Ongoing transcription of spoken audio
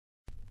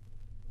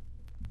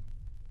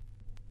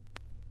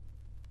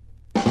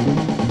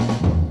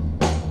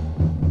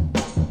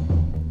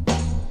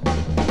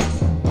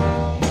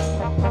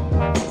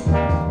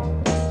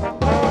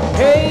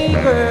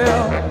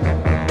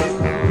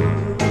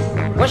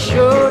What's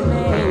your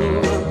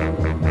name?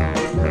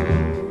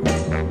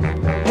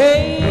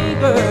 Hey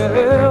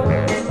girl,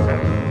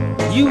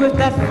 you with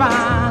that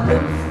fine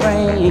little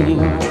frame.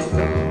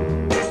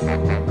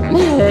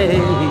 Hey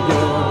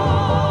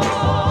girl,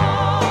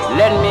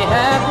 let me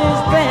have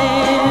this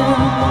thing.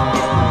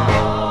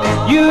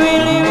 You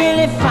really,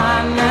 really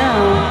fine now.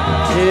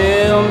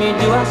 Tell me,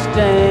 do I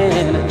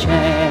stand a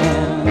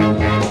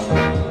chance?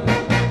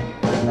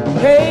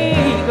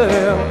 Hey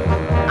girl,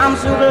 I'm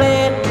so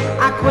glad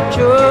I caught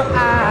your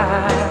eye.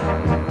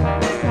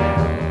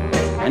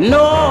 And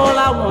all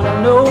I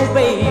wanna know,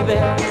 baby,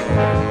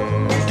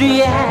 do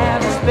you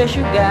have a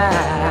special guy?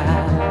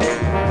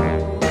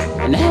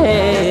 And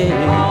hey,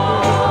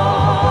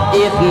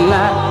 if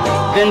not,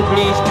 then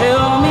please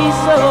tell me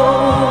so.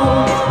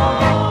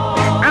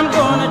 I'm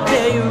gonna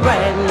tell you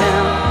right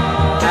now,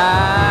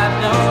 I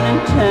don't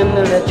intend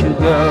to let you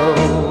go.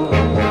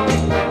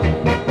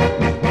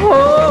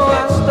 Oh,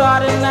 I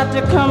started not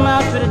to come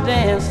out to the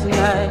dance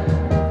tonight.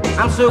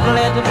 I'm so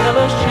glad the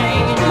fellas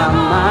changed my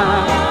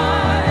mind.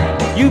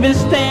 You've been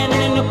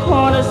standing in the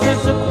corner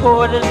since the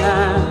quarter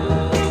line,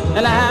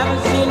 and I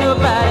haven't seen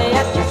nobody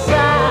at your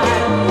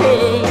side.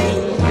 Hey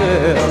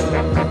girl,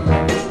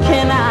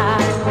 can I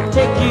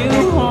take you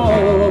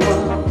home?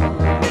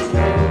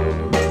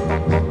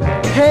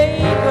 Hey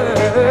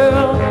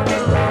girl,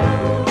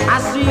 I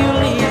see you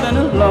leaving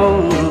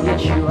alone.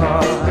 Yes you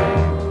are.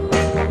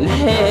 And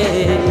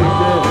hey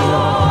girl,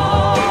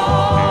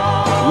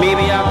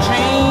 maybe I'll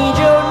change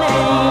your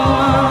name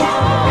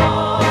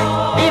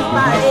if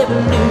I ever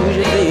lose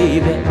you,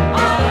 baby.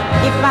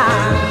 If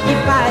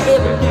I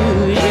ever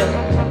lose you,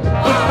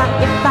 if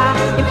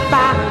I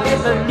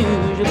ever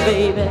lose you,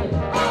 baby.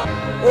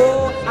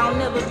 Oh, I'll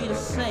never be the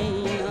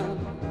same.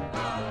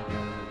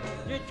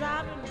 You're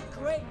driving me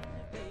crazy.